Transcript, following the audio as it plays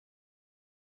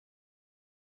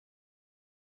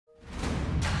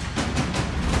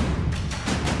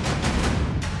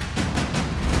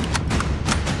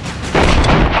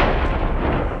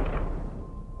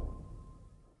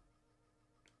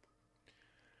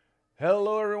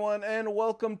Hello, everyone, and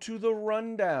welcome to the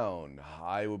Rundown.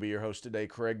 I will be your host today,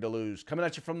 Craig DeLuz, coming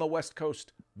at you from the West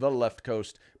Coast, the left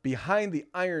coast, behind the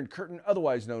Iron Curtain,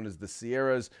 otherwise known as the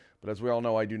Sierras. But as we all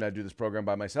know, I do not do this program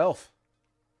by myself.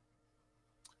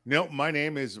 No, my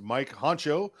name is Mike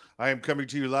Honcho. I am coming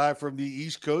to you live from the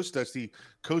East Coast. That's the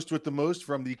coast with the most,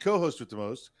 from the co-host with the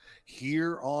most,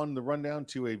 here on the Rundown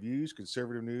 2A Views,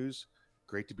 Conservative News.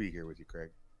 Great to be here with you,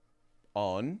 Craig.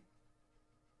 On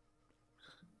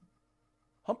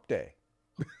Hump Day.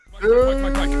 Mike.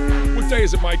 What day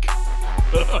is it, Mike?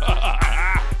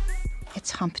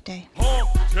 It's Hump Day. Hump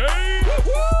Day!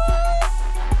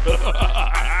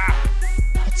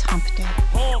 It's Hump Day.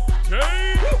 Hump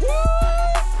Day!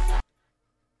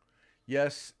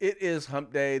 Yes, it is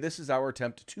Hump Day. This is our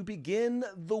attempt to begin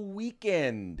the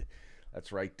weekend.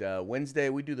 That's right. Wednesday,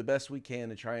 we do the best we can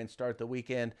to try and start the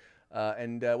weekend.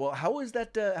 Well, how is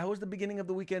that? How is the beginning of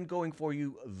the weekend going for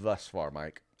you thus far,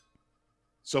 Mike?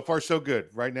 So far, so good.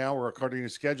 Right now, we're according to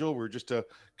schedule. We're just a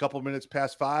couple minutes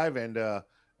past 5, and I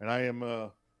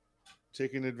am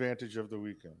taking advantage of the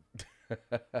weekend.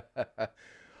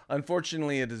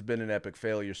 Unfortunately, it has been an epic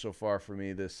failure so far for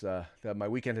me. That my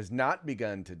weekend has not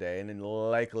begun today, and it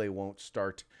likely won't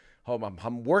start home.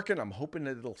 I'm working. I'm hoping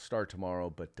that it'll start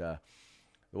tomorrow, but the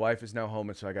wife is now home,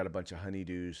 and so I got a bunch of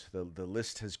honeydews. The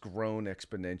list has grown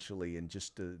exponentially in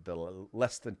just the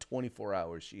less than 24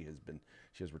 hours she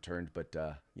has returned. But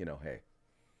hey,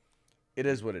 it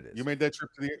is what it is. You made that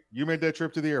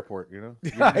trip to the airport. You know.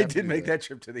 I did make that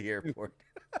trip to the airport.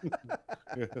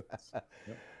 Yes.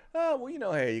 Well,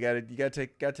 hey, you gotta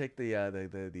take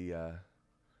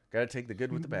the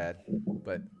good with the bad,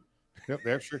 but Yep,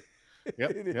 that's true.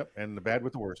 Yep, and the bad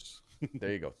with the worst.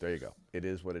 There you go. It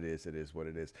is what it is. It is what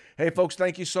it is. Hey, folks,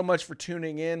 thank you so much for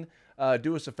tuning in.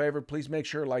 Do us a favor. Please make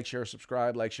sure like, share,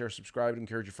 subscribe.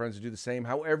 Encourage your friends to do the same.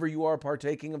 However you are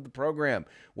partaking of the program,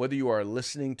 whether you are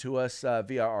listening to us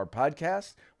via our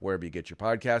podcast, wherever you get your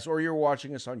podcasts, or you're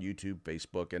watching us on YouTube,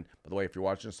 Facebook. And by the way, if you're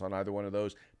watching us on either one of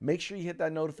those, make sure you hit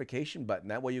that notification button.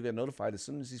 That way you get notified as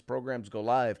soon as these programs go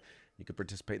live. You can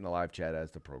participate in the live chat as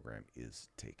the program is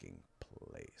taking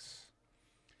place.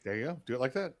 There you go. Do it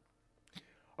like that.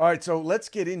 All right, so let's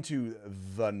get into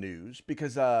the news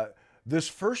because this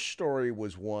first story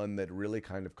was one that really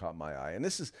kind of caught my eye. And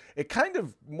it kind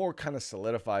of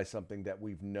solidifies something that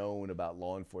we've known about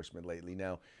law enforcement lately.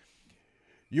 Now,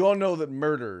 you all know that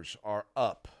murders are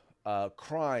up.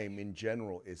 Crime in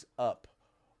general is up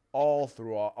all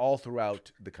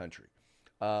throughout the country.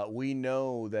 We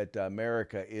know that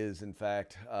America is, in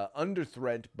fact, under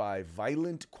threat by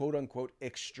violent, quote-unquote,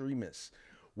 extremists.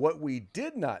 What we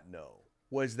did not know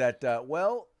was that,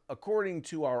 according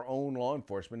to our own law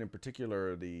enforcement, in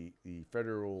particular the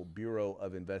Federal Bureau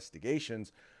of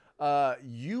Investigations,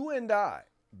 you and I,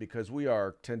 because we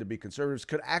tend to be conservatives,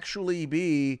 could actually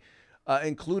be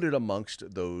included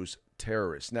amongst those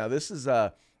terrorists. Now, this is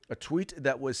a tweet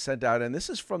that was sent out, and this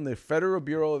is from the Federal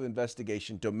Bureau of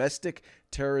Investigation Domestic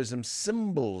Terrorism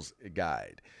Symbols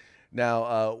Guide.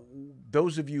 Now,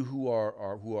 those of you who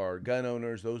are gun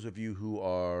owners, those of you who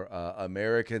are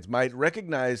Americans might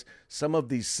recognize some of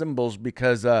these symbols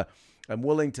because I'm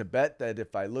willing to bet that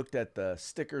if I looked at the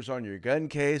stickers on your gun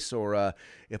case, or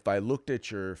if I looked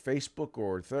at your Facebook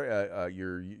or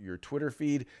your Twitter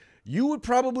feed, you would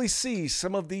probably see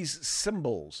some of these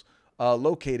symbols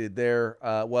located there,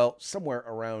 somewhere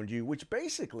around you, which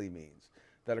basically means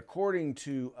that according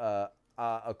to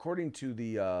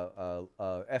the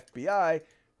FBI,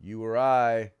 you or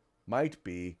I might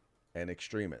be an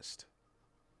extremist.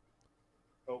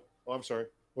 Oh, I'm sorry.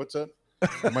 What's that?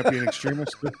 I might be an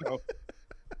extremist. No.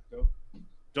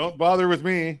 Don't bother with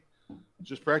me.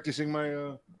 Just practicing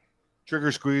my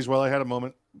trigger squeeze while I had a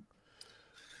moment.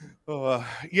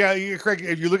 Craig,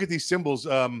 if you look at these symbols,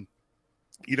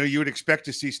 you would expect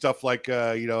to see stuff like,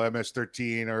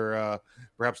 MS-13 or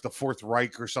perhaps the Fourth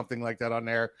Reich or something like that on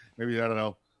there. Maybe, I don't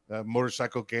know,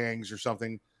 motorcycle gangs or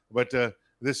something. But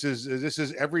this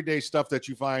is everyday stuff that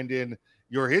you find in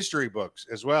your history books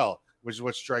as well, which is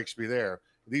what strikes me there.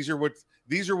 These are what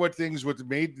things what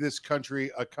made this country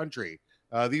a country.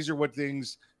 These are what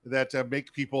things that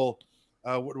make people,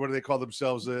 what do they call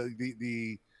themselves?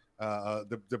 The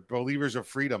believers of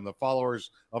freedom, the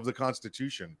followers of the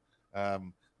Constitution.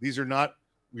 These are not,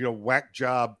 whack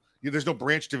job. There's no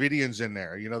Branch Davidians in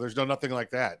there. There's nothing like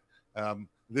that.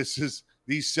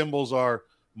 These symbols are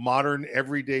modern,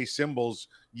 everyday symbols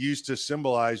used to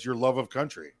symbolize your love of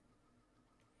country.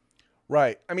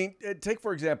 Right. I mean, take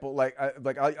for example,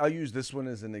 I'll use this one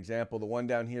as an example. The one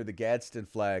down here, the Gadsden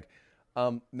flag.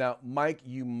 Now, Mike,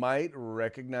 you might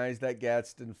recognize that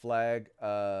Gadsden flag.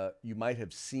 You might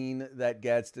have seen that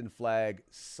Gadsden flag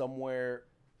somewhere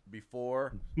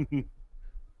before.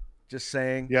 Just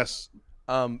saying. Yes.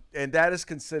 And that is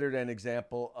considered an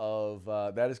example of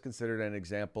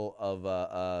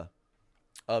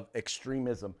of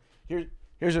extremism.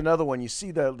 Here's another one. You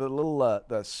see the little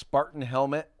the Spartan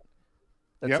helmet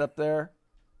that's Yep. up there.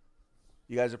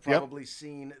 You guys have probably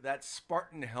seen that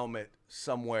Spartan helmet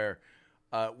somewhere,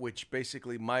 which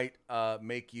basically might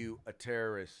make you a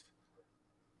terrorist.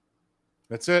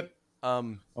 That's it.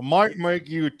 I might make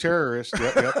you a terrorist.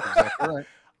 Yep, exactly right.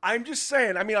 I'm just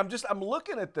saying. I mean, I'm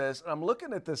looking at this, and I'm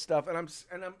looking at this stuff, and I'm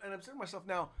saying to myself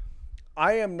now,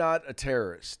 I am not a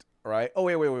terrorist, right? Oh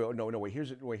wait, no,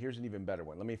 here's an even better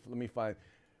one. Let me find.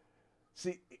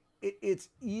 See, it's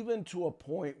even to a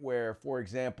point where, for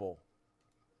example,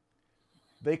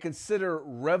 they consider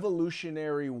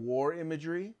Revolutionary War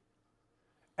imagery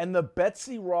and the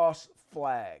Betsy Ross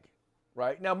flag,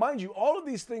 right? Now, mind you, all of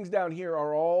these things down here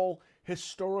are all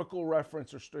historical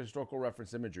reference or historical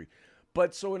reference imagery.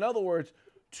 But so in other words,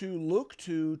 to look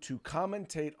to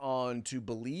commentate on, to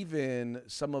believe in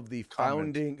some of the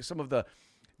founding, some of the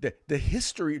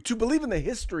history, to believe in the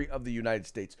history of the United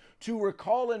States, to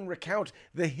recall and recount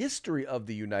the history of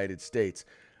the United States,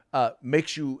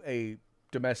 makes you a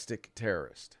domestic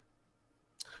terrorist.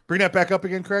 Bring that back up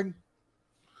again, Craig.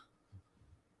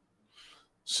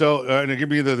 So, and give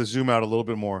me the zoom out a little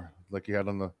bit more, like you had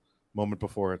on the moment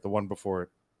before it, the one before it,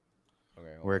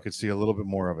 Okay, where I could see a little bit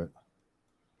more of it.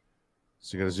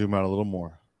 So you got to zoom out a little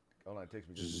more. Hold on, it takes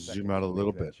me just Just a second zoom out to a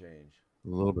little make that bit. change. A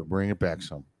little bit. Bring it back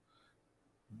some.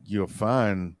 You'll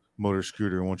find Motor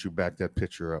Scooter once you back that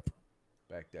picture up.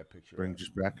 Back that picture. Bring up.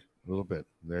 just back a little bit.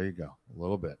 There you go. A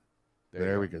little bit. There you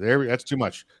There go. we go. That's too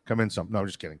much. Come in some. No, I'm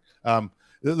just kidding.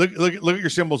 Look at your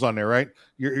symbols on there, right?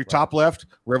 Your top left,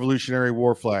 Revolutionary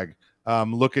War flag.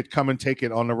 Look at Come and Take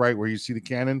It on the right, where you see the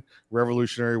cannon,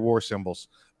 Revolutionary War symbols.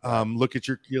 Look at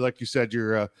your like you said,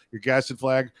 your Gadsden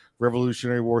flag,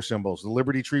 Revolutionary War symbols. The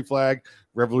Liberty Tree flag,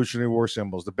 Revolutionary War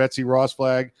symbols. The Betsy Ross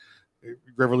flag,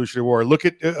 Revolutionary War. Look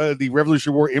at the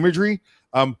Revolutionary War imagery.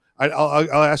 I'll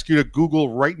ask you to Google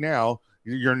right now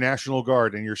your National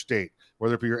Guard in your state,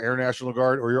 whether it be your Air National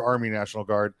Guard or your Army National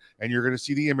Guard, and you're going to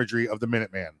see the imagery of the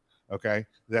Minuteman. Okay,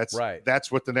 that's Right.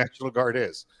 That's what the National Guard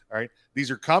is. All right, these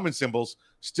are common symbols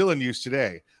still in use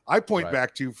today. I point Right.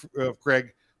 back to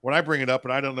Craig when I bring it up,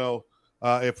 and I don't know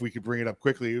if we could bring it up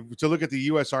quickly to look at the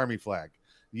U.S. Army flag.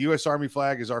 The U.S. Army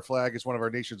flag is our flag. It's one of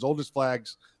our nation's oldest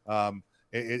flags.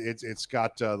 It's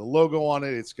got the logo on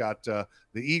it. It's got the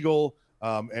eagle,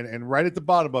 and right at the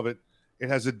bottom of it, it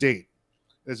has a date.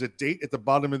 There's a date at the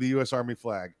bottom of the U.S. Army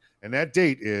flag, and that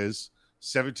date is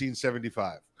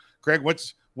 1775. Craig,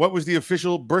 what was the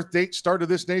official birth date start of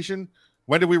this nation?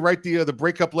 When did we write the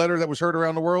breakup letter that was heard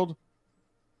around the world?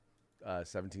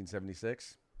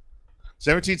 1776.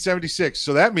 1776.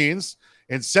 So that means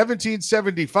in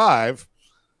 1775,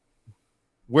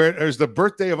 where there's the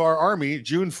birthday of our army,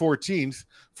 June 14th,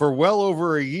 for well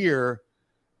over a year,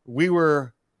 we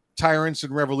were tyrants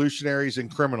and revolutionaries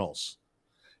and criminals.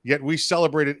 Yet we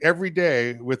celebrated every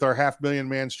day with our 500,000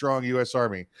 man strong U.S.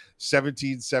 Army.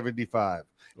 1775.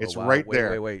 It's Oh, wow. right Wait,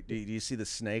 there. Wait. Do you see the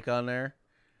snake on there?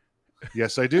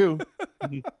 Yes, I do.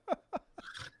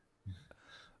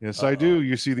 Yes, I do.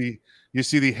 You see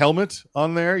the helmet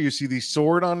on there. You see the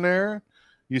sword on there.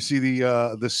 You see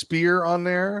the spear on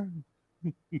there.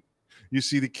 You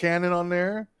see the cannon on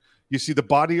there. You see the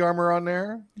body armor on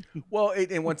there. Well,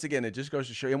 and once again, it just goes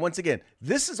to show you. And once again,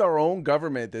 this is our own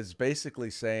government that's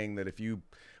basically saying that if you,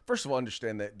 first of all,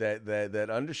 understand that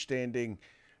understanding,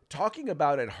 talking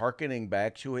about it, hearkening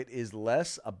back to it, is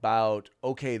less about,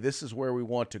 okay, this is where we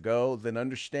want to go, than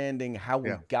understanding how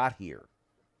we got here,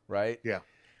 right? Yeah.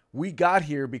 We got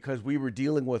here because we were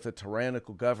dealing with a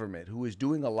tyrannical government who is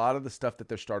doing a lot of the stuff that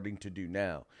they're starting to do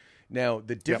now. Now,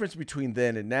 the difference between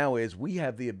then and now is we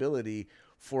have the ability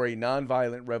for a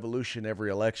nonviolent revolution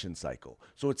every election cycle.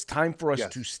 So it's time for us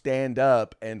to stand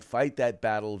up and fight that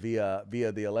battle via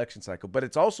the election cycle. But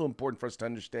it's also important for us to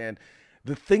understand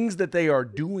the things that they are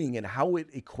doing and how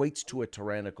it equates to a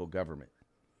tyrannical government.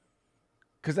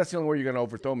 Because that's the only way you're going to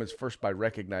overthrow them is first by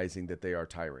recognizing that they are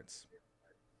tyrants.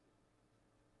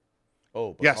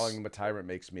 Oh, but calling him a tyrant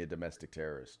makes me a domestic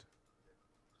terrorist.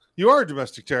 You are a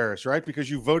domestic terrorist, right? Because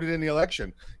you voted in the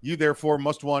election. You therefore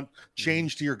must want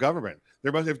change to your government.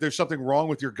 If there's something wrong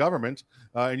with your government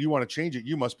and you want to change it,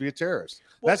 you must be a terrorist.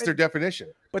 Well, that's their definition.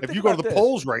 But if you go to the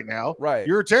polls right now,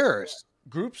 you're a terrorist.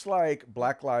 Groups like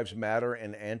Black Lives Matter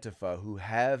and Antifa, who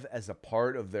have as a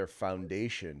part of their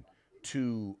foundation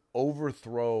to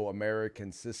overthrow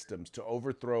American systems, to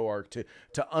overthrow to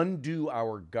undo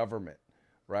our government,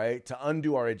 right? To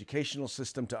undo our educational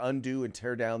system, to undo and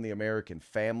tear down the American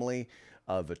family,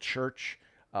 the church,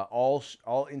 all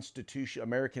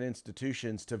American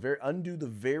institutions, to undo the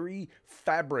very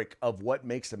fabric of what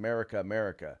makes America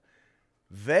America.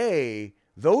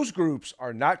 Those groups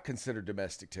are not considered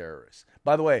domestic terrorists.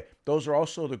 By the way, those are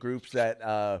also the groups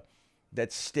that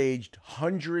staged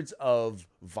hundreds of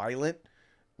violent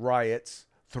riots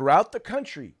throughout the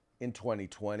country in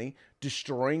 2020,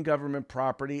 destroying government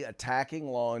property, attacking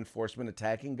law enforcement,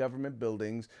 attacking government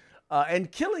buildings,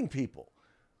 and killing people.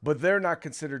 But they're not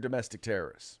considered domestic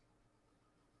terrorists.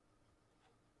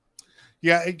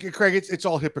 Yeah, Craig, it's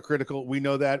all hypocritical. We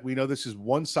know that. We know this is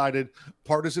one-sided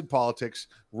partisan politics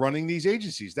running these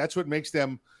agencies. That's what makes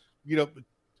them,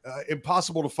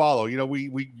 impossible to follow.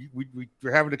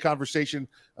 We're having a conversation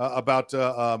about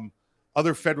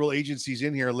other federal agencies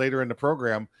in here later in the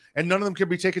program, and none of them can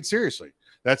be taken seriously.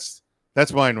 That's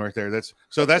mine right there. That's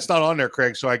not on there,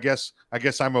 Craig. So I guess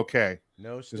I'm okay.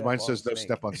 No, because mine says no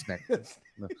step on snake.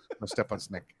 No step on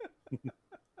snake.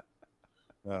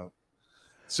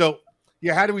 So.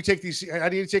 Yeah, how do we take these? How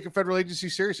do you take a federal agency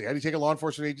seriously? How do you take a law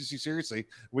enforcement agency seriously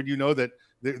when you know that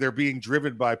they're being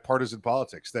driven by partisan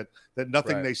politics? That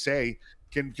nothing they say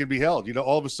can be held.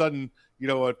 All of a sudden,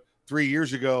 3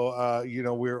 years ago,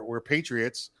 we're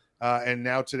patriots, and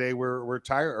now today we're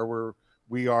tired, or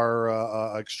we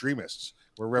are extremists.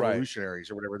 We're revolutionaries,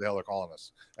 or whatever the hell they're calling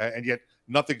us, and yet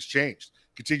nothing's changed.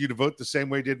 Continue to vote the same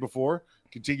way we did before.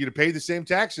 Continue to pay the same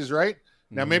taxes. Right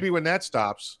now, maybe when that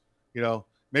stops,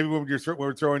 maybe when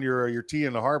we're throwing your tea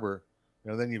in the harbor,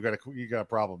 then you got a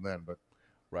problem then. But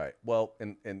right, well,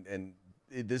 and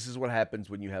this is what happens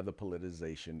when you have the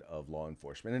politicization of law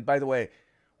enforcement. And by the way,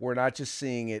 we're not just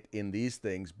seeing it in these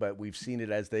things, but we've seen it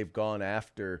as they've gone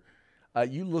after.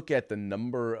 You look at the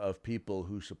number of people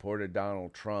who supported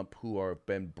Donald Trump, who have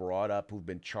been brought up, who've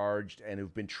been charged, and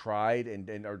who've been tried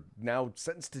and are now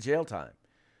sentenced to jail time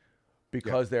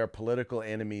because they are political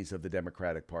enemies of the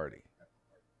Democratic Party.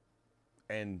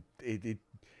 And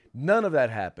none of that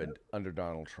happened under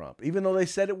Donald Trump. Even though they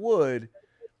said it would,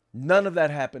 none of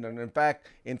that happened. And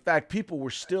in fact, people were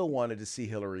still wanted to see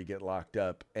Hillary get locked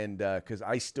up, and because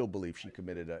I still believe she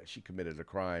committed a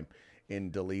crime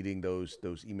in deleting those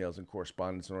emails and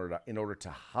correspondence in order to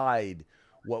hide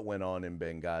what went on in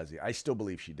Benghazi. I still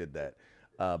believe she did that,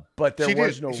 but there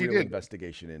was no real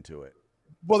investigation into it.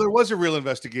 Well, there was a real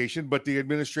investigation, but the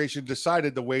administration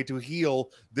decided the way to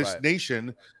heal this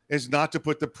nation is not to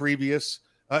put the previous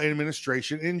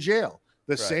administration in jail.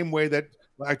 The same way that,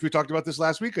 like we talked about this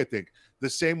last week, I think, the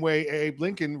same way Abe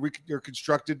Lincoln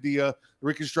reconstructed the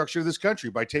reconstruction of this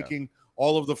country by taking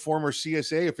all of the former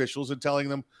CSA officials and telling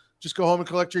them, just go home and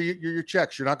collect your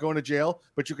checks. You're not going to jail,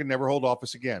 but you can never hold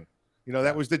office again.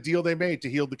 That was the deal they made to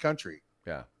heal the country.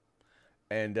 Yeah.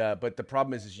 And but the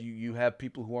problem is you have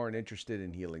people who aren't interested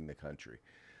in healing the country.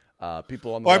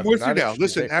 People on the I'm with you now.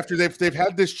 Listen, after they've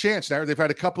had this chance now, they've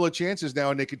had a couple of chances now,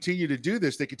 and they continue to do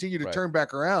this. They continue to turn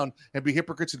back around and be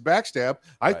hypocrites and backstab.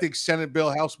 I think Senate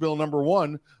Bill, House Bill number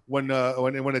 1, when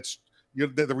it's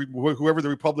whoever the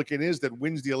Republican is that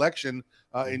wins the election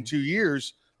in 2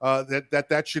 years,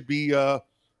 that should be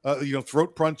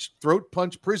throat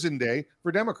punch prison day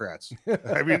for Democrats.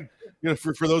 I mean,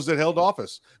 for those that held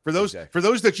office, for those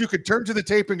that you could turn to the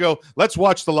tape and go, let's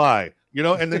watch the lie,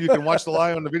 and then you can watch the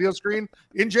lie on the video screen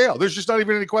in jail. There's just not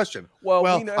even any question. Well,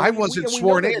 I wasn't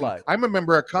sworn in. I'm a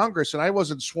member of Congress and I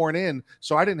wasn't sworn in,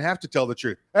 so I didn't have to tell the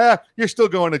truth. You're still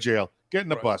going to jail. Get in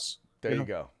the bus. There you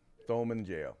go. Throw them in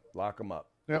jail. Lock them up.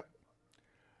 Yep.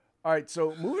 All right.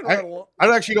 So moving right along.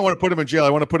 I actually don't want to put them in jail. I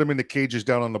want to put them in the cages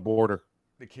down on the border.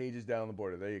 The cages down the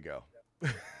border. There you go.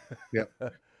 Yeah.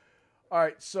 All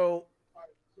right. So,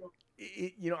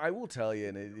 I will tell you,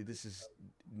 and this is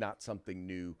not something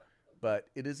new, but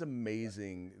it is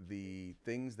amazing the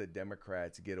things that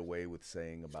Democrats get away with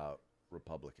saying about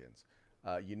Republicans.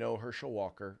 Herschel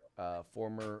Walker,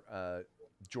 former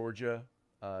Georgia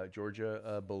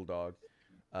Bulldog,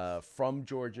 from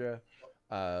Georgia,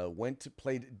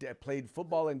 played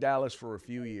football in Dallas for a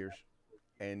few years.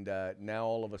 And now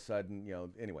all of a sudden,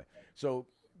 anyway. So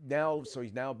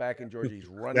he's now back in Georgia. He's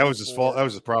running. That was his fault. That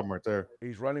was his problem right there.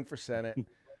 He's running for Senate.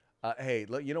 Hey,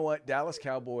 look, you know what? Dallas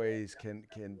Cowboys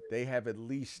they have at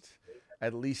least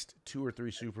 2 or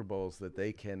 3 Super Bowls that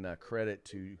they can credit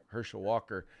to Herschel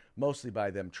Walker, mostly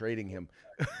by them trading him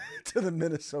to the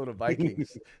Minnesota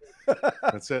Vikings.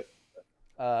 That's it.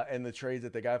 And the trades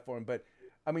that they got for him, but.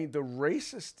 I mean, the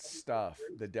racist stuff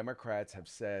the Democrats have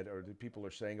said, or the people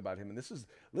are saying about him, and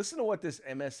listen to what this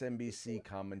MSNBC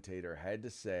commentator had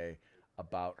to say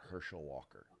about Herschel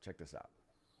Walker. Check this out.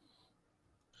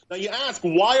 Now you ask,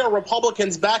 why are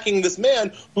Republicans backing this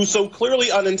man who's so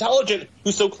clearly unintelligent,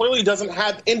 who so clearly doesn't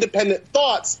have independent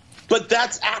thoughts? But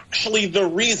that's actually the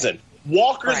reason.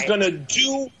 Walker's going to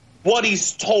do what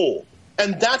he's told.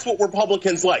 And that's what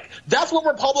Republicans like. That's what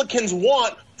Republicans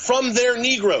want from their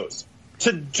Negroes,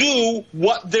 to do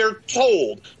what they're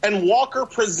told. And Walker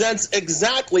presents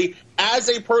exactly as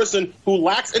a person who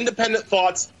lacks independent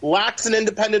thoughts, lacks an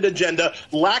independent agenda,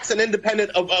 lacks an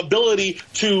independent ability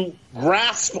to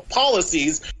grasp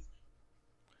policies.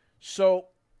 So,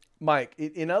 Mike,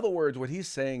 in other words, what he's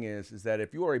saying is that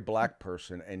if you are a black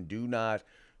person and do not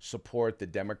support the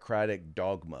Democratic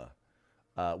dogma,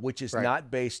 which is not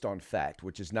based on fact,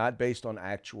 which is not based on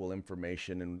actual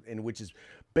information, and which is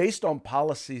based on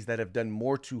policies that have done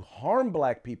more to harm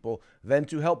black people than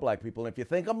to help black people. And if you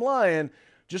think I'm lying,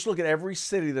 just look at every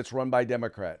city that's run by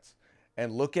Democrats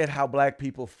and look at how black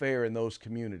people fare in those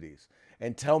communities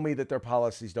and tell me that their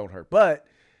policies don't hurt. But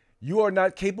you are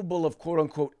not capable of quote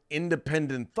unquote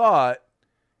independent thought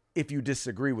if you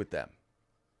disagree with them.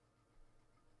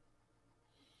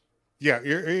 Yeah,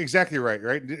 you're exactly right.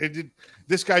 Right.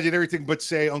 This guy did everything but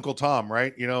say Uncle Tom.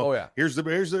 Right. You know. Oh yeah. Here's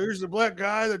the black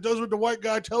guy that does what the white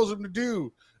guy tells him to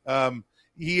do. And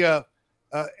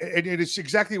it's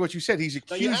exactly what you said. He's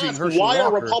accusing Herschel why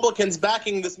Walker. are Republicans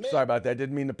backing this man? Sorry about that.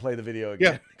 Didn't mean to play the video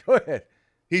again. Yeah. Go ahead.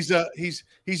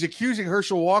 He's accusing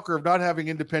Herschel Walker of not having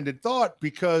independent thought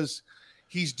because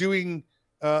he's doing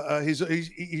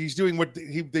he's doing what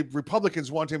the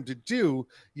Republicans want him to do.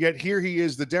 Yet here he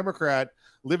is, the Democrat,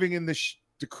 living in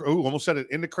almost said it,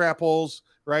 in the crap holes,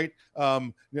 right?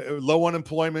 Low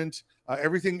unemployment,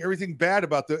 everything bad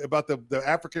about the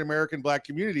African American black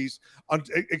communities,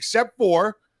 except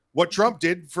for what Trump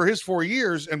did for his 4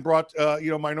 years and brought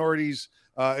minorities.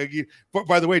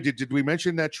 By the way, did we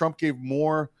mention that Trump gave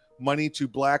more money to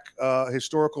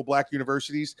historical black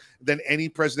universities than any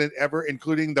president ever,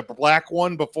 including the black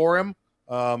one before him?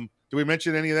 Did we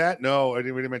mention any of that? No, we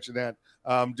didn't mention that.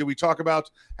 Did we talk about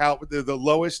how the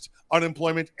lowest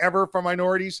unemployment ever for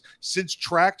minorities since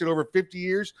tracked in over 50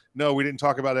 years? No, we didn't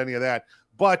talk about any of that.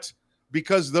 But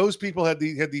because those people had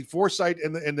the foresight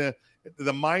and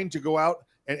the mind to go out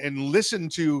and listen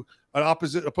to an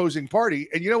opposing party,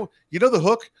 and you know the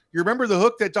hook. You remember the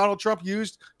hook that Donald Trump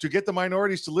used to get the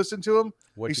minorities to listen to him?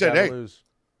 He said, "Hey."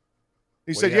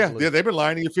 He said, yeah, they've been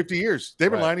lying to you 50 years. They've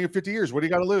been lying to you 50 years. What do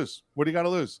you got to lose? What do you got to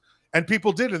lose? And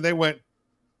people did, and they went,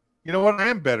 you know what? I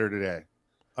am better today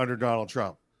under Donald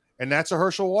Trump. And that's a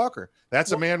Herschel Walker.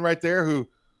 That's a man right there who,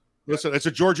 listen, it's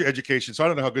a Georgia education, so I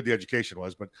don't know how good the education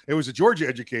was, but it was a Georgia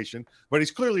education, but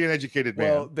he's clearly an educated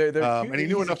man. Well, and he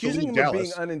knew enough to leave him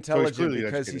Dallas. Of being unintelligent so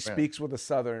because he speaks with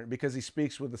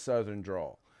a southern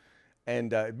drawl.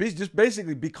 And just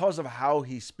basically because of how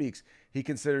he speaks, he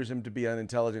considers him to be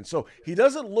unintelligent. So he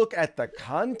doesn't look at the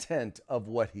content of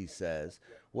what he says.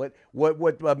 What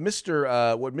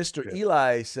Mr.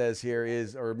 Eli says here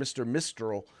is, or Mr.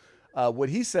 Mistral, what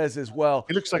he says is, well,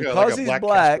 he looks like because he's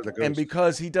black and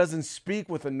because he doesn't speak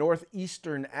with a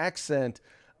northeastern accent,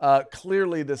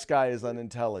 clearly this guy is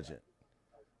unintelligent,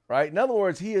 right? In other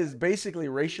words, he is basically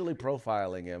racially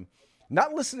profiling him,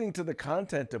 not listening to the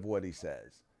content of what he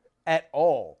says at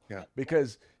all,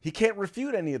 because he can't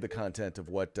refute any of the content of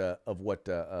what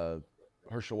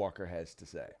Herschel Walker has to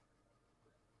say.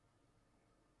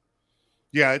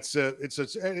 Yeah, I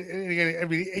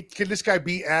mean, can this guy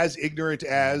be as ignorant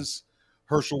as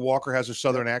Herschel Walker has a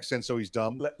southern accent, so he's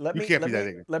dumb? You can't be that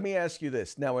ignorant. Let me ask you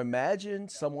this. Now, imagine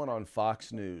someone on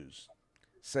Fox News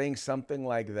saying something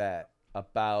like that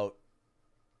about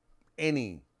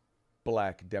any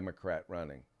black Democrat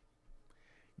running.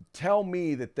 Tell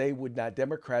me that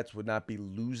Democrats would not be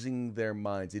losing their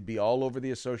minds. It'd be all over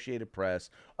the Associated Press,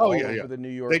 over the New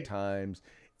York Times.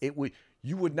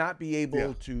 You would not be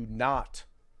able to not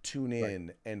tune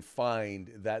in and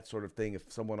find that sort of thing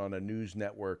if someone on a news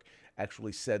network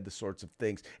actually said the sorts of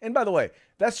things. And by the way,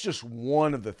 that's just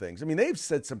one of the things. I mean, they've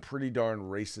said some pretty darn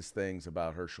racist things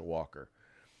about Herschel Walker.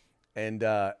 And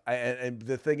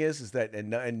the thing is that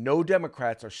no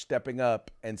Democrats are stepping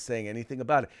up and saying anything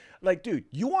about it. Like, dude,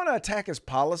 you want to attack his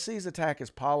policies,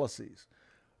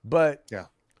 but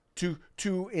to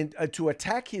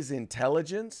attack his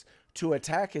intelligence, to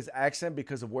attack his accent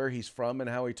because of where he's from and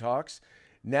how he talks,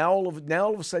 now all of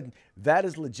a sudden that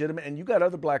is legitimate. And you got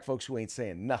other black folks who ain't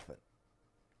saying nothing.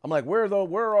 I'm like, where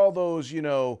are all those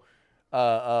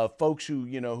folks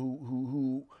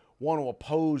who want to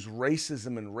oppose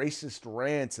racism and racist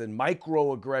rants and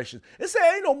microaggressions? This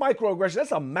ain't no microaggression.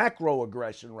 That's a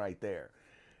macroaggression right there.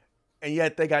 And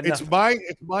yet they got nothing.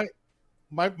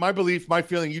 my belief, my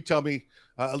feeling, you tell me,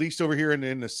 at least over here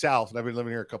in the South, and I've been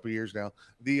living here a couple of years now,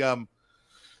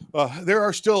 there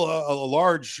are still a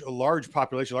large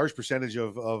population, a large percentage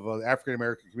of the African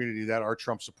American community that are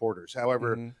Trump supporters.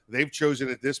 However, they've chosen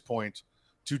at this point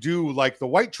to do like the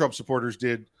white Trump supporters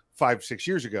did 5-6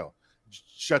 years ago,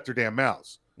 shut their damn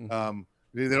mouths.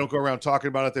 They don't go around talking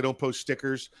about it. They don't post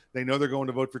stickers. They know they're going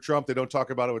to vote for Trump. They don't talk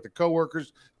about it with their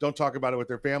coworkers. Don't talk about it with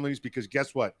their families, because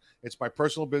guess what? It's my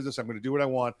personal business. I'm going to do what I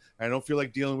want. And I don't feel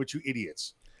like dealing with you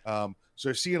idiots. So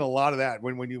you're seeing a lot of that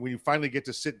when you finally get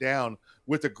to sit down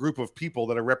with a group of people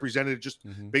that are represented just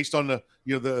based on the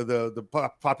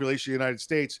population of the United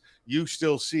States. You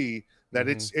still see that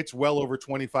it's well over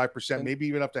 25%, maybe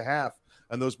even up to half,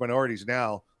 and those minorities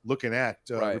now looking at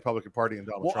the Republican Party and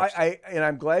Donald Trump. And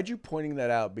I'm glad you're pointing that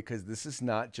out, because this is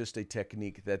not just a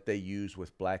technique that they use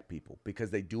with black people, because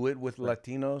they do it with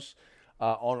Latinos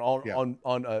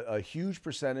on a huge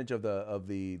percentage of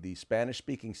the Spanish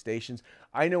speaking stations.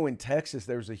 I know in Texas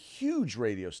there's a huge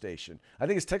radio station. I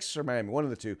think it's Texas or Miami, one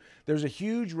of the two. There's a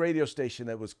huge radio station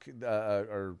that was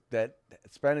or that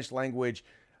Spanish language,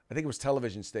 I think it was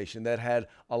television station, that had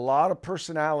a lot of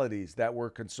personalities that were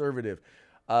conservative.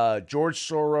 George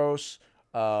Soros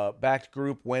backed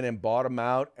group went and bought them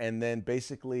out, and then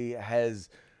basically has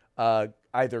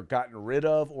either gotten rid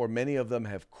of, or many of them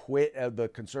have quit. The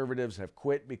conservatives have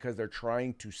quit because they're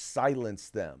trying to silence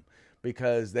them,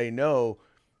 because they know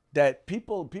that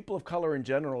people of color in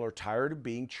general are tired of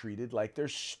being treated like they're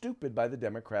stupid by the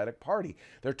Democratic Party.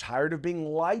 They're tired of being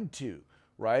lied to,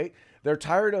 right? They're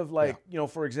tired of,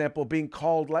 for example, being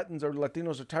called Latins, or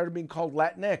Latinos are tired of being called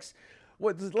Latinx.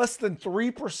 Less than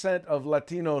 3% of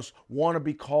Latinos want to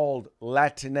be called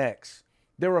Latinx.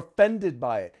 They're offended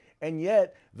by it. And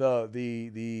yet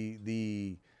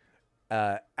the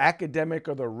academic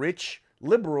or the rich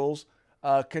liberals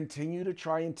continue to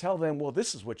try and tell them, well,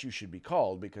 this is what you should be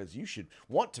called, because you should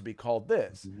want to be called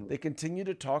this. They continue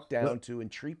to talk down to and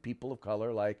treat people of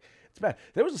color like it's bad.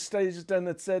 There was a study just done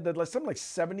that said that something like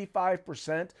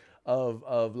 75% of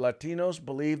Latinos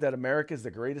believe that America is the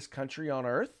greatest country on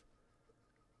earth.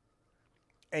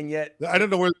 And yet, I don't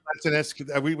know where the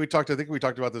Latinx. We talked. I think we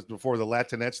talked about this before. The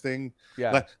Latinx thing.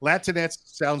 Yeah, Latinx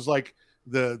sounds like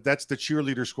that's the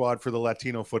cheerleader squad for the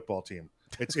Latino football team.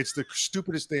 It's the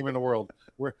stupidest name in the world.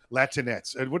 We're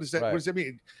Latinx. And what does that? What does that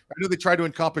mean? I know they tried to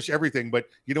encompass everything, but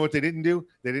you know what they didn't do?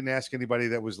 They didn't ask anybody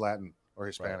that was Latin or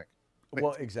Hispanic. Right.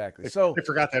 Well, exactly. So I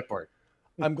forgot that part.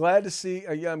 I'm glad to see.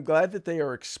 I'm glad that they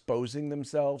are exposing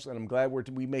themselves, and I'm glad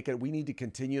we need to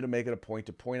continue to make it a point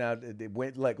to point out.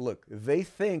 Look, they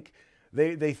think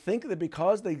that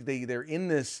because they're in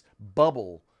this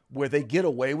bubble where they get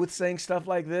away with saying stuff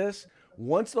like this.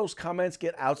 Once those comments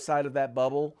get outside of that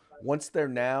bubble, once they're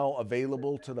now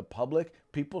available to the public,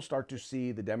 people start to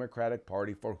see the Democratic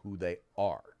Party for who they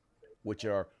are, which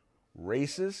are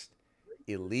racist,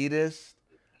 elitist,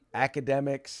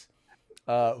 academics.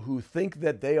 Who think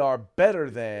that they are better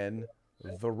than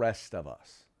the rest of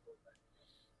us.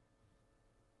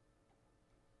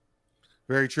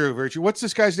 Very true. Very true. What's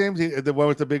this guy's name? The one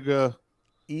with the big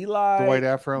Eli, the white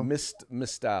afro?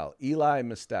 Mistal. Eli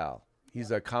Mistal.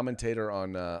 He's a commentator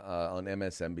on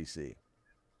MSNBC.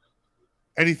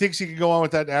 And he thinks he can go on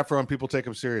with that afro and people take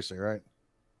him seriously, right?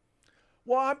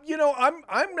 Well,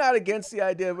 I'm not against the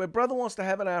idea. If my brother wants to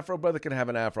have an afro, brother can have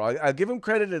an afro. I give him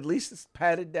credit. At least it's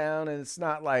padded down and it's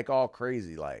not like all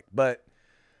crazy like. But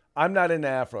I'm not into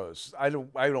afros. I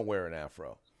don't wear an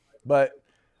afro. But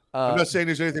I'm not saying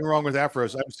there's anything wrong with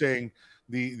afros. I'm saying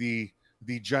the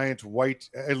giant white.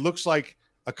 It looks like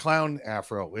a clown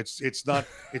afro. It's not.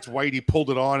 It's white. He pulled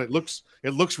it on. It looks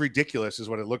ridiculous. Is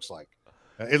what it looks like.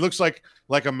 It looks like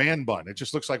a man bun. It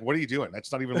just looks like, what are you doing?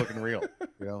 That's not even looking real.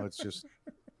 It's just.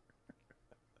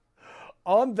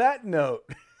 On that note.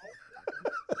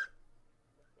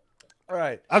 All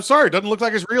right. I'm sorry. It doesn't look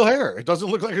like his real hair. It doesn't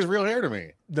look like his real hair to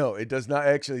me. No, it does not.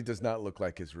 Actually, does not look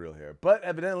like his real hair. But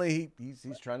evidently,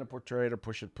 he's trying to portray it or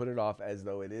put it off as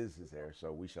though it is his hair.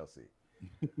 So we shall see.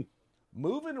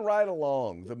 Moving right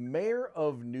along, the mayor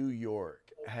of New York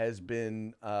has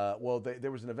been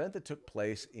there was an event that took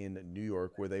place in New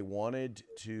York where they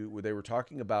were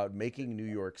talking about making New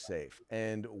York safe.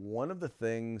 And one of the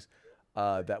things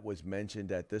that was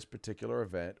mentioned at this particular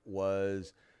event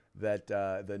was that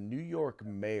the New York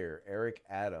mayor, Eric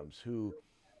Adams, who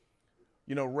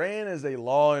ran as a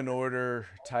law and order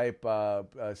type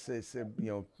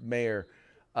mayor,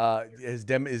 is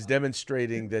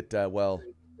demonstrating that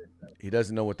he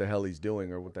doesn't know what the hell he's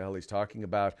doing or what the hell he's talking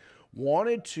about.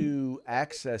 Wanted to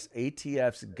access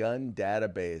ATF's gun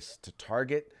database to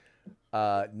target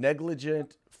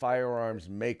negligent firearms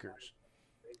makers.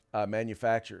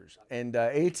 manufacturers. And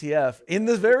ATF, in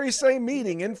the very same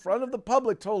meeting in front of the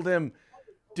public, told him,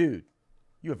 dude,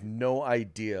 you have no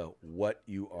idea what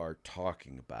you are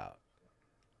talking about.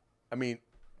 I mean,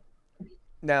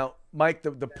 now, Mike,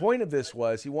 the point of this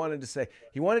was he wanted to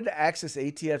access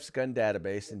ATF's gun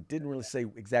database and didn't really say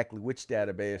exactly which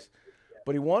database,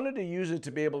 but he wanted to use it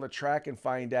to be able to track and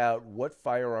find out what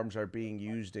firearms are being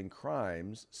used in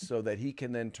crimes so that he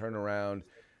can then turn around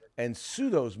and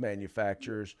sue those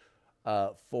manufacturers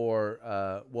for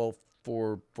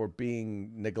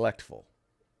being neglectful.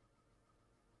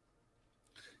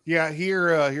 Yeah,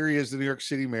 here he is, the New York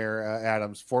City mayor,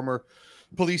 Adams, former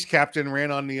police captain,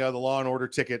 ran on the Law and Order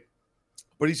ticket,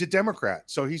 but he's a Democrat,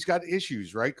 so he's got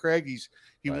issues, right, Craig?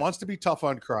 He wants to be tough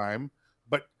on crime,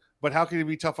 but how can he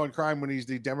be tough on crime when he's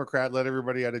the Democrat let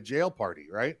everybody out of jail party,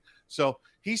 right? So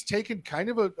he's taken kind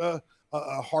of a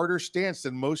harder stance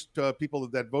than most people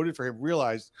that voted for him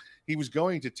realized he was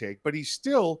going to take, but he's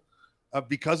still,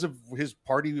 because of his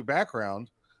party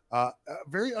background,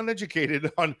 very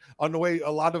uneducated on the way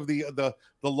a lot of the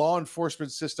law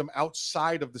enforcement system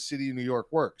outside of the city of New York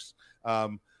works. I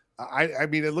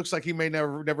mean, it looks like he may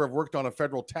never have worked on a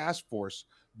federal task force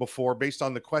before based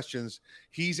on the questions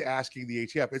he's asking the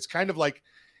ATF. It's kind of like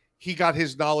he got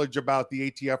his knowledge about the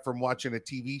ATF from watching a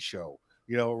TV show,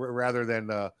 rather than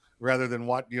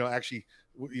what, actually,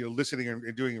 listening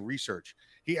and doing research.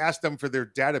 He asked them for their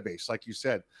database, like you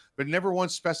said, but never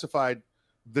once specified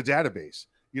the database.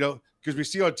 Because we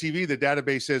see on TV, the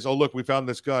database says, oh, look, we found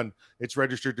this gun. It's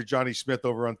registered to Johnny Smith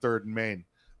over on 3rd and Main.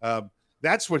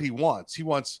 That's what he wants. He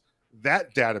wants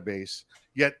that database.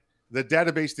 Yet the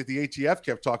database that the ATF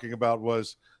kept talking about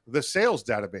was the sales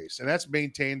database. And that's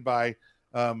maintained by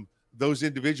those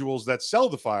individuals that sell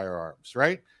the firearms,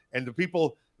 right? And the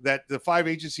people that the 5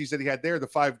 agencies that he had there, the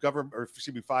 5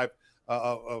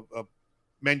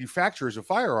 manufacturers of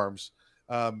firearms,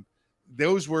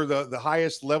 those were the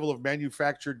highest level of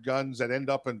manufactured guns that end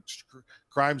up in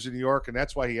crimes in New York, and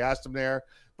that's why he asked him there.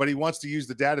 But he wants to use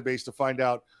the database to find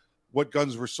out what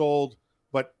guns were sold.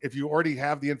 But if you already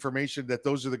have the information that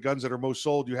those are the guns that are most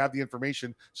sold, you have the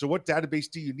information. So what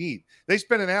database do you need? They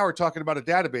spent an hour talking about a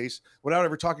database without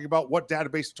ever talking about what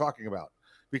database they're talking about.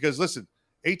 Because listen,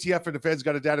 ATF and the feds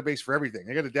got a database for everything.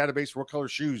 They got a database for what color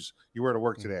shoes you wear to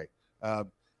work today.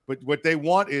 But what they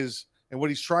want is, and what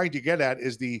he's trying to get at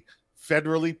is the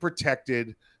federally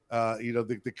protected,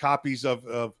 the copies of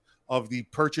the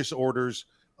purchase orders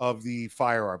of the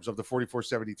firearms, of the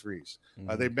 4473s.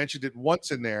 They mentioned it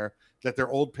once in there that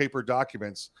they're old paper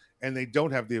documents and they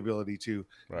don't have the ability to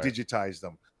digitize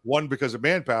them. 1, because of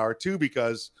manpower. 2,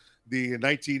 because the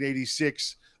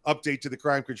 1986 update to the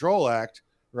Crime Control Act,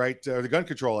 right, or the Gun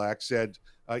Control Act said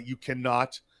you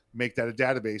cannot make that a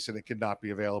database and it cannot be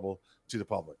available to the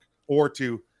public or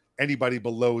to anybody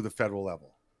below the federal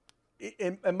level.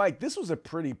 And Mike, this was a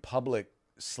pretty public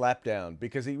slapdown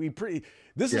because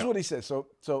this is what he says.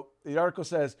 So the article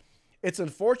says, it's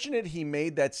unfortunate he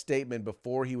made that statement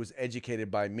before he was educated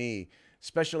by me.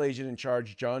 Special Agent in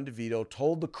Charge John DeVito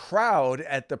told the crowd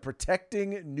at the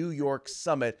Protecting New York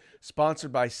Summit,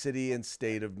 sponsored by City and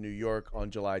State of New York on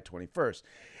July 21st.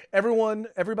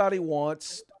 Everybody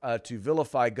wants to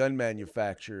vilify gun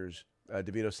manufacturers,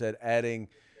 DeVito said, adding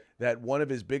that one of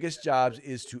his biggest jobs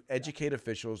is to educate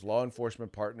officials, law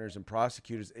enforcement partners, and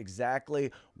prosecutors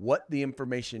exactly what the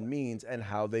information means and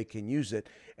how they can use it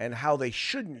and how they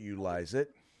shouldn't utilize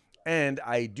it. And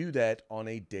I do that on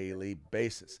a daily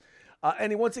basis.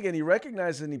 And once again, he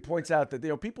recognizes and he points out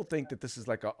that people think that this is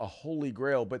like a holy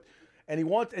grail, but then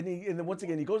once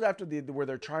again he goes after where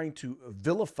they're trying to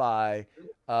vilify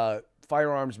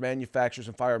firearms manufacturers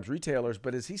and firearms retailers.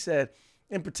 But as he said,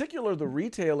 in particular, the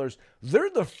retailers, they're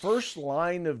the first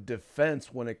line of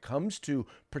defense when it comes to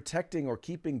protecting or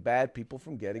keeping bad people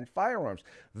from getting firearms.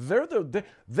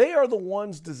 They are the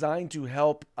ones designed to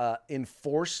help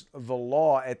enforce the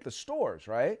law at the stores,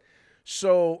 right?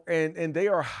 So, and they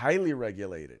are highly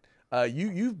regulated.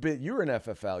 You're an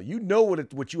FFL. You know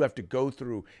what you have to go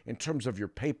through in terms of your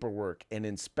paperwork and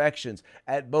inspections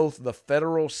at both the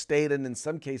federal, state, and in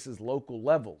some cases local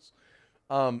levels.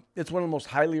 It's one of the most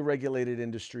highly regulated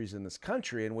industries in this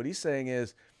country. And what he's saying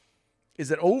is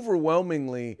that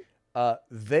overwhelmingly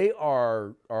they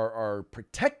are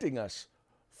protecting us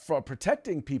from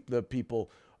protecting the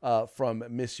people from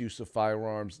misuse of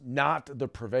firearms, not the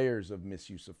purveyors of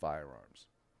misuse of firearms.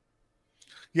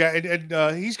 Yeah,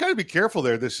 and he's got to be careful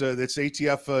there. This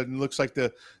ATF looks like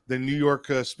the New York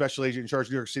Special Agent in Charge,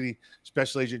 New York City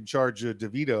Special Agent in Charge,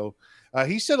 DeVito.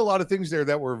 He said a lot of things there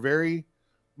that were very,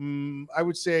 I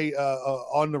would say,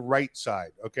 on the right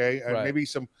side. Okay, and maybe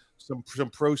some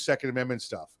pro Second Amendment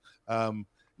stuff.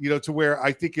 to where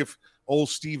I think if old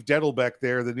Steve Dettelbeck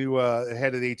there, the new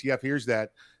head of the ATF, hears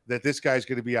that this guy's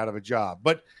going to be out of a job.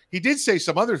 But he did say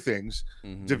some other things,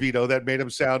 DeVito, that made him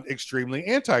sound extremely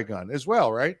anti-gun as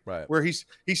well, right? Right. Where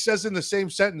he says in the same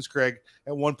sentence, Craig,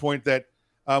 at one point that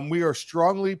we are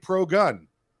strongly pro-gun,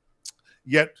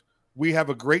 yet we have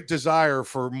a great desire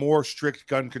for more strict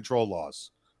gun control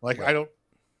laws. Like, right. I don't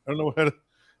know how to.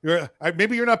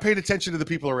 Maybe you're not paying attention to the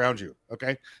people around you,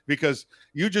 okay? Because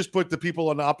you just put the people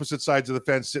on the opposite sides of the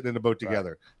fence sitting in a boat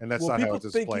together, and that's not how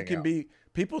it's playing out.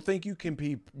 People think you can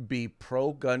be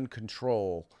pro-gun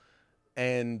control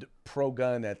and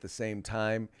pro-gun at the same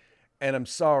time, and I'm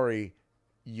sorry,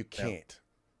 you can't.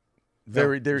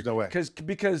 There's no way.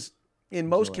 Because in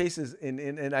most cases,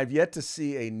 and I've yet to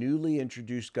see a newly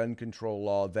introduced gun control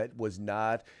law that was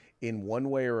not in one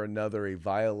way or another a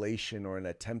violation or an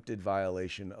attempted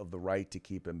violation of the right to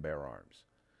keep and bear arms.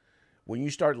 When you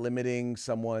start limiting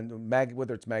someone,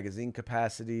 whether it's magazine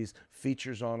capacities,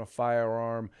 features on a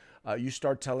firearm, you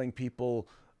start telling people,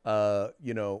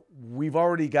 we've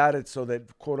already got it so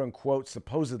that, quote unquote,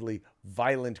 supposedly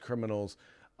violent criminals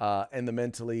and the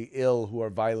mentally ill who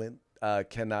are violent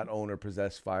cannot own or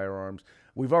possess firearms.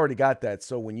 We've already got that.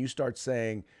 So when you start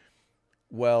saying,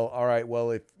 well, all right,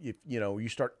 well, if you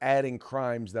start adding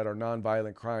crimes that are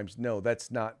nonviolent crimes, no, that's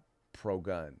not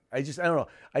pro-gun. I don't know.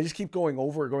 I just keep going it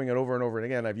over and over and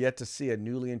again. I've yet to see a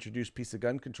newly introduced piece of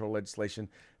gun control legislation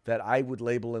that I would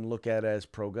label and look at as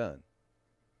pro-gun.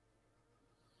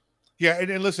 Yeah,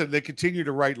 and listen, they continue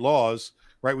to write laws,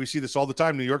 right? We see this all the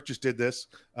time. New York just did this.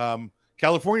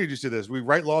 California just did this. We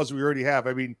write laws we already have.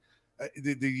 I mean,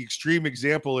 the extreme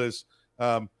example is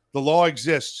the law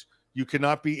exists. You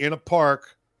cannot be in a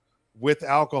park with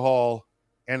alcohol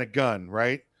and a gun,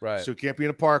 right? Right. So you can't be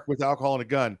in a park with alcohol and a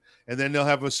gun. And then they'll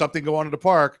have something go on in the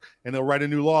park, and they'll write a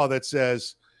new law that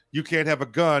says you can't have a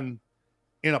gun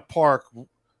in a park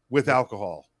with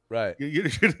alcohol. Right. You're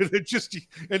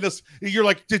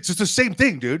like, it's the same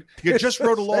thing, dude. You just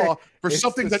wrote a law for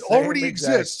something that already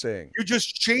exists. You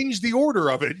just changed the order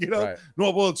of it, Right.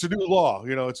 No, well, it's a new law.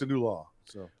 It's a new law.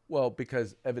 So. Well,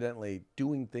 because evidently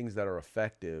doing things that are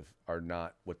effective are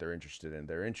not what they're interested in.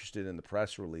 They're interested in the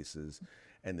press releases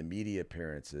and the media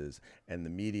appearances and the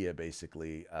media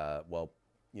basically,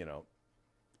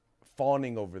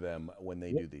 fawning over them when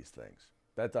they do these things.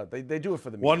 That's they do it for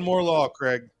the media. One more law,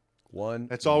 Craig.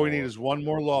 That's all we need is one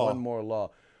more law. One more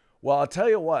law. Well, I'll tell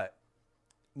you what,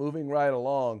 moving right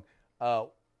along,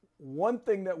 one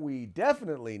thing that we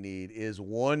definitely need is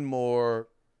one more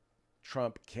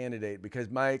Trump candidate, because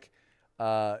Mike,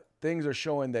 things are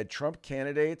showing that Trump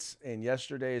candidates in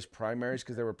yesterday's primaries,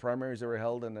 because there were primaries that were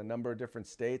held in a number of different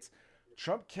states,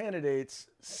 Trump candidates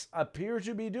appear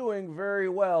to be doing very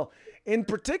well, in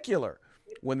particular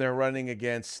when they're running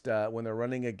against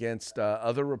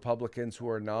other Republicans who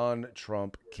are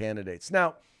non-Trump candidates.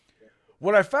 Now,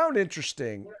 what I found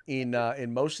interesting in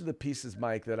most of the pieces,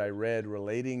 Mike, that I read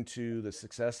relating to the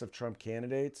success of Trump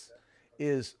candidates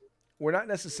is we're not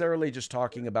necessarily just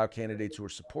talking about candidates who are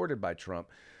supported by Trump,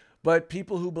 but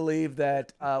people who believe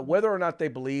that whether or not they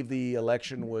believe the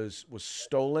election was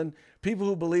stolen, people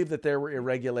who believe that there were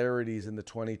irregularities in the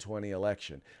 2020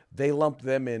 election, they lumped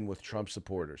them in with Trump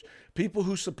supporters. People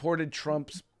who supported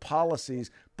Trump's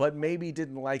policies but maybe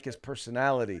didn't like his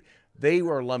personality, they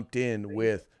were lumped in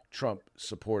with Trump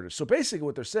supporters. So basically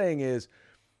what they're saying is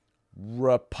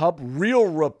real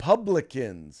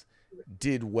Republicans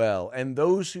did well, and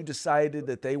those who decided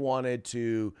that they wanted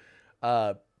to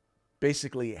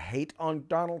basically hate on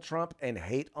Donald Trump and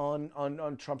hate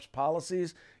on Trump's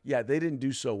policies, yeah, they didn't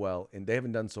do so well, and they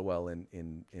haven't done so well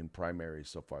in primaries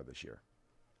so far this year.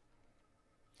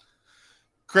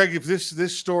 Craig, if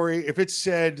this story, if it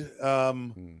said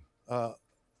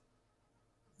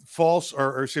false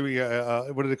or say we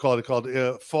what do they call it? Called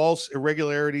false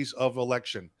irregularities of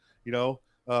election,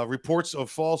 reports of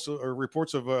false or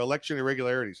reports of election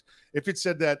irregularities. If it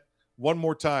said that one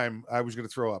more time, I was going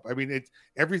to throw up. I mean,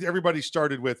 everybody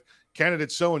started with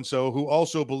candidate so-and-so who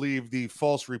also believed the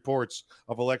false reports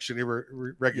of election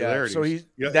irregularities.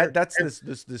 Yeah, so that's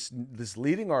this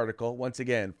leading article, once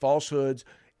again, falsehoods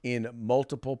in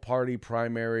multiple party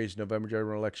primaries, November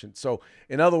general election. So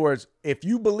in other words, if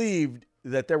you believed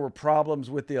that there were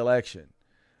problems with the election,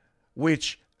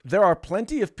 which there are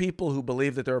plenty of people who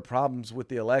believe that there are problems with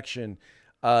the election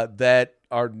that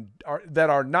are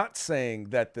not saying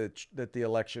that the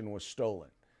election was stolen.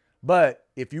 But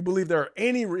if you believe there are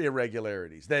any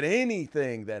irregularities, that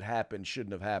anything that happened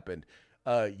shouldn't have happened,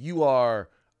 you are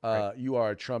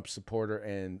a Trump supporter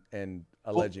and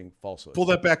alleging falsehood. Pull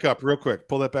that back up real quick.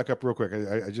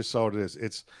 I just saw what it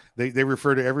is. They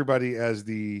refer to everybody as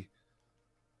the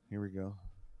Here we go.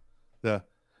 The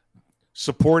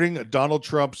supporting Donald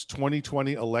Trump's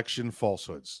 2020 election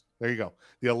falsehoods. There you go.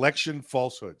 The election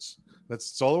falsehoods.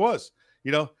 That's all it was.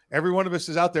 You know, every one of us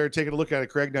is out there taking a look at it.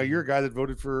 Craig, now you're a guy that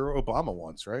voted for Obama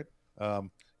once, right?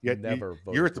 Yet Never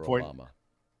voted you're at the for point. Obama.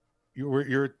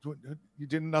 You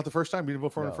didn't, not the first time. You didn't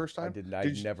vote for him the first time. I didn't. I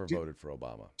never voted for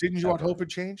Obama. Didn't you want Ever. hope and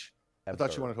change? I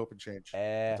thought you wanted hope and change.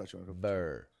 Ever,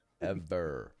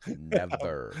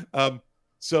 never.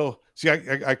 So see,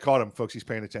 I caught him, folks. He's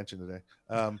paying attention today.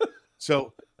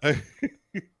 So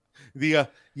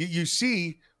you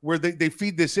see where they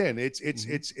feed this in.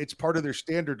 It's part of their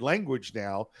standard language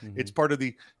now. Mm-hmm. It's part of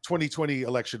the 2020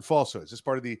 election falsehoods. It's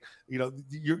part of the, you know,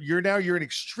 you're an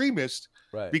extremist,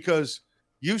 Right. because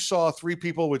you saw 3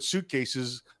 people with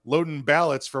suitcases loading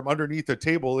ballots from underneath a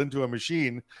table into a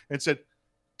machine and said,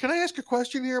 "Can I ask a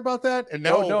question here about that?" And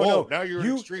now, no. Now you're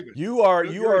an extremist. You are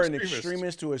You're an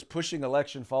extremist who is pushing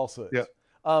election falsehoods. Yeah.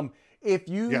 If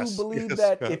you believe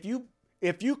that,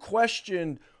 if you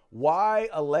question why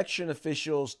election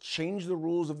officials change the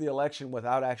rules of the election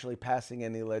without actually passing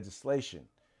any legislation,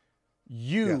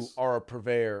 you are a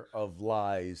purveyor of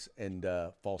lies and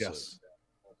falsehoods.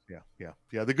 Yeah.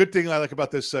 The good thing I like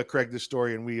about this, Craig, this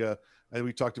story, and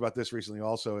we talked about this recently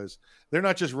also, is they're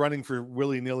not just running for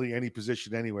willy-nilly any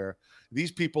position anywhere.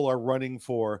 These people are running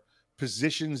for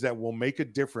positions that will make a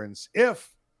difference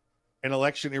if an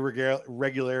election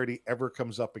irregularity ever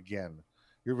comes up again.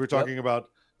 We're talking about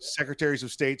secretaries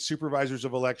of state, supervisors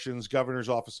of elections, governor's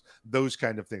office, those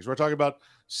kind of things. We're not talking about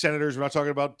senators. We're not talking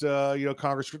about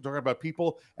Congress. We're talking about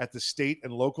people at the state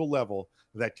and local level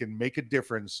that can make a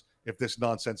difference if this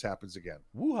nonsense happens again.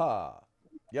 Woo-ha.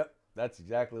 Yep, that's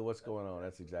exactly what's going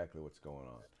on.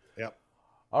 Yep.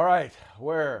 All right,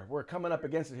 we're coming up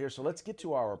against it here, so let's get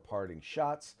to our parting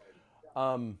shots.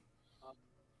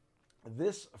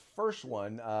 This first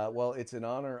one, it's in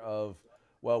honor of.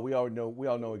 Well, we all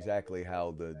know exactly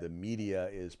how the media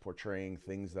is portraying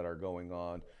things that are going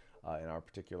on in our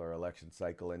particular election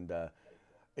cycle, and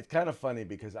it's kind of funny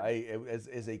because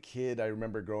as a kid, I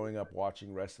remember growing up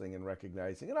watching wrestling and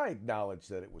recognizing, and I acknowledge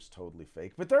that it was totally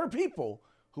fake, but there are people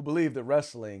who believe that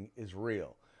wrestling is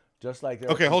real, just like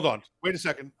Okay, hold on. Wait a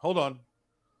second. Hold on.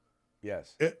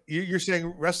 Yes. You're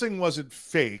saying wrestling wasn't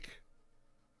fake.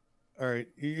 All right.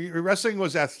 Wrestling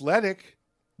was athletic.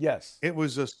 Yes. It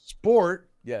was a sport.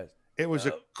 Yes. It was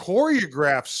a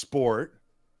choreographed sport.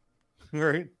 All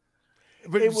right.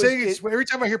 But every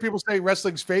time I hear people say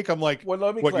wrestling's fake, I'm like, well,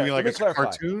 let me what, you mean like it's a clarify.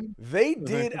 cartoon? They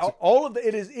did all of the,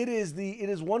 it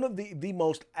is one of the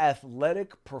most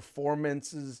athletic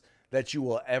performances that you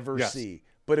will ever see.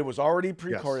 But it was already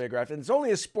pre-choreographed, and it's only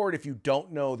a sport if you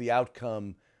don't know the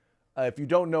outcome. If you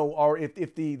don't know, or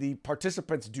if the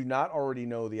participants do not already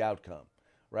know the outcome,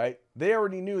 right? They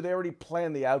already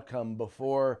planned the outcome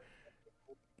before.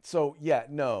 So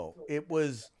it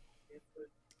was.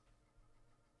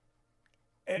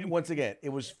 And once again, it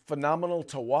was phenomenal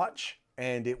to watch,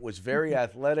 and it was very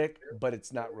athletic, but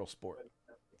it's not real sport.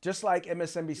 Just like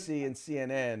MSNBC and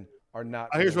CNN are not.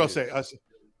 Here's what I'll say.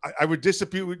 I would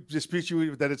dispute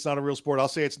you that it's not a real sport. I'll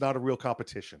say it's not a real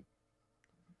competition.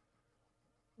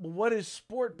 Well, what is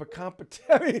sport but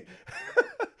competition?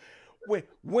 When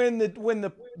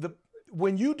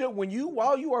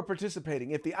you are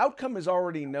participating, if the outcome is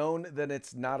already known, then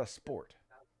it's not a sport.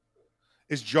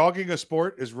 Is jogging a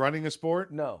sport? Is running a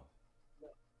sport? No.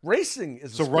 Racing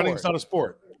is a sport. So running's not a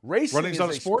sport. Running's not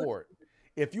a sport.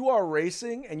 If you are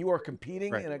racing and you are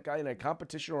competing in a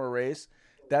competition or a race,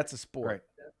 that's a sport. Right.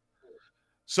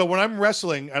 So when I'm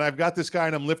wrestling and I've got this guy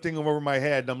and I'm lifting him over my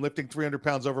head and I'm lifting 300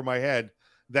 pounds over my head,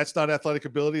 that's not athletic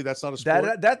ability. That's not a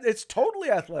sport. That it's totally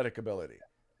athletic ability.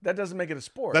 That doesn't make it a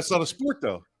sport. That's not a sport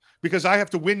though, because I have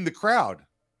to win the crowd.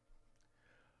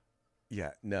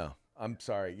 Yeah, no. I'm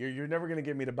sorry. You're never going to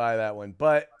get me to buy that one.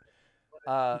 But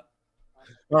all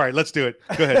right, let's do it.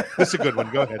 Go ahead. This is a good one.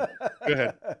 Go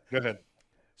ahead.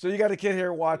 So you got a kid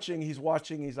here watching. He's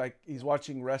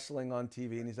watching wrestling on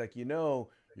TV, and he's like,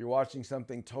 you're watching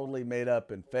something totally made up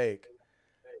and fake.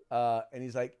 And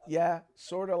he's like, yeah,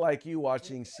 sort of like you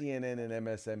watching CNN and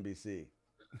MSNBC.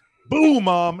 Boom,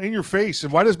 Mom, in your face.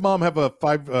 And why does Mom have a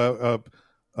 5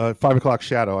 o'clock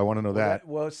shadow? I want to know that.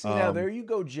 Well, see, now there you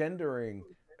go, gendering.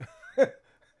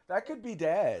 That could be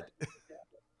Dad.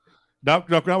 Not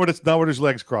with his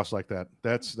legs crossed like that.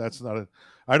 That's not a.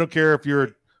 I don't care if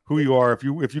you're who you are. If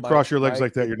you cross your legs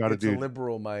like that, you're not a dude. It's a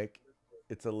liberal, Mike.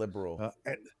 It's a liberal.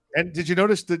 And did you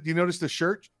notice the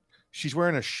shirt? She's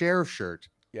wearing a Cher shirt.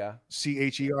 Yeah.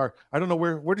 CHER. I don't know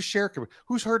where does Cher come.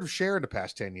 Who's heard of Cher in the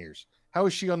past 10 years? How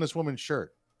is she on this woman's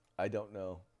shirt? I don't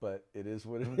know, but it is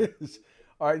what it is.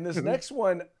 All right, and this next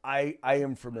one I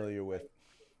am familiar with.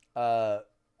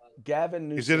 Gavin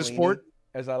Mussolini, Is it a sport?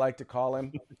 as I like to call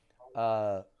him.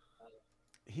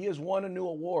 He has won a new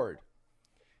award.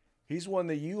 He's won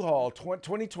the U-Haul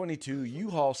 2022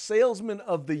 U-Haul Salesman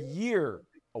of the Year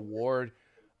award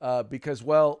because,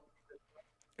 well,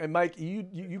 and Mike,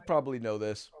 you probably know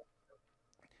this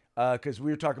because we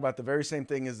were talking about the very same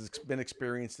thing as it's been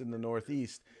experienced in the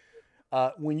Northeast.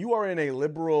 When you are in a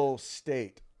liberal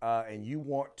state and you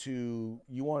want to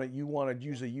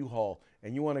use a U-Haul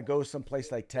and you want to go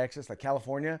someplace like Texas, like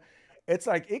California, it's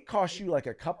like it costs you like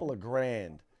a couple of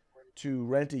grand to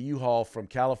rent a U-Haul from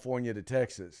California to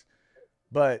Texas.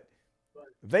 But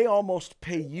they almost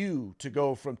pay you to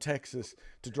go from Texas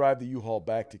to drive the U-Haul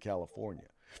back to California.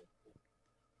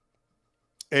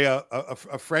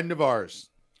 A friend of ours,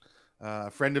 a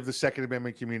friend of the Second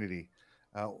Amendment community,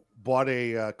 bought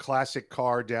a classic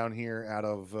car down here out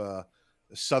of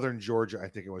southern Georgia. I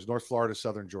think it was North Florida,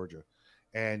 southern Georgia.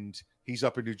 And he's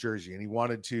up in New Jersey. And he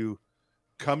wanted to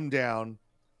come down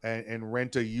and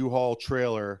rent a U-Haul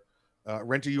trailer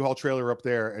up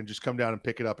there and just come down and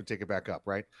pick it up and take it back up,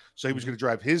 right? So he was going to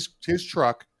drive his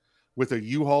truck with a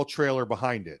U-Haul trailer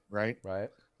behind it, right? Right.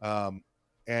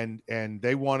 And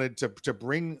they wanted to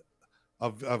bring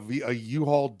a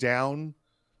U-Haul down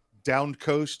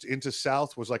coast into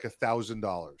south was like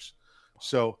 $1,000.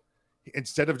 So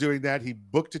instead of doing that, he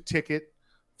booked a ticket,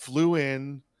 flew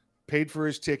in, paid for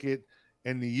his ticket,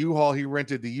 and the U-Haul, he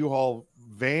rented the U-Haul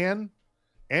van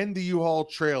and the U-Haul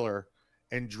trailer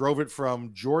and drove it from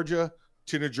Georgia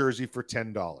to New Jersey for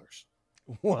 $10.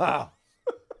 Wow.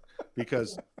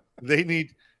 Because they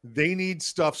need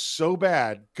stuff so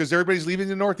bad because everybody's leaving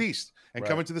the Northeast and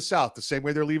coming to the South the same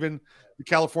way they're leaving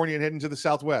California and heading to the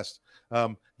Southwest.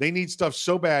 They need stuff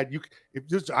so bad.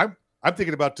 I'm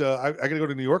thinking about I got to go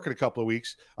to New York in a couple of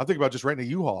weeks. I'm thinking about just renting a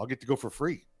U-Haul. I'll get to go for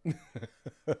free.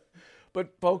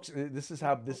 But folks, this is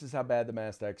how bad the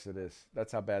mass exodus.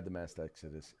 That's how bad the mass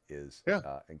exodus is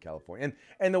in California.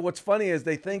 And what's funny is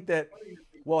they think that,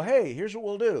 well, hey, here's what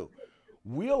we'll do.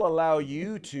 We'll allow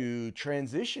you to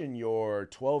transition your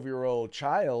 12-year-old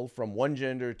child from one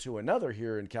gender to another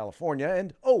here in California,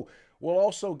 and we'll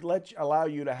also allow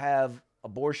you to have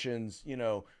abortions,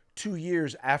 2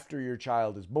 years after your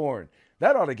child is born.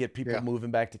 That ought to get people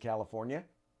moving back to California.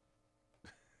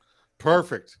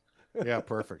 Perfect. Yeah,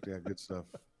 perfect. Yeah, good stuff.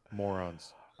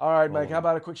 Morons. All right, Mike, how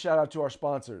about a quick shout out to our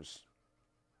sponsors?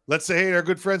 Let's say hey to our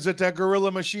good friends at Gorilla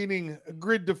Machining,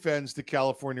 Grid Defense, the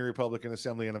California Republican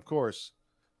Assembly, and of course,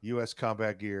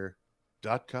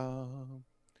 USCombatGear.com.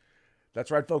 That's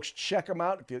right, folks. Check them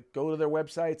out. If you go to their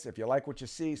websites, if you like what you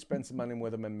see, spend some money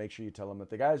with them and make sure you tell them that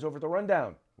the guys over at the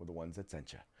Rundown were the ones that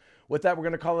sent you. With that, we're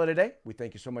going to call it a day. We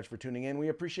thank you so much for tuning in. We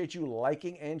appreciate you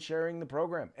liking and sharing the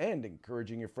program and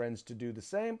encouraging your friends to do the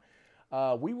same.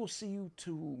 We will see you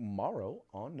tomorrow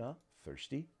on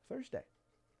Thirsty Thursday.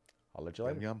 I'll let you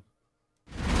later. Yum, yum.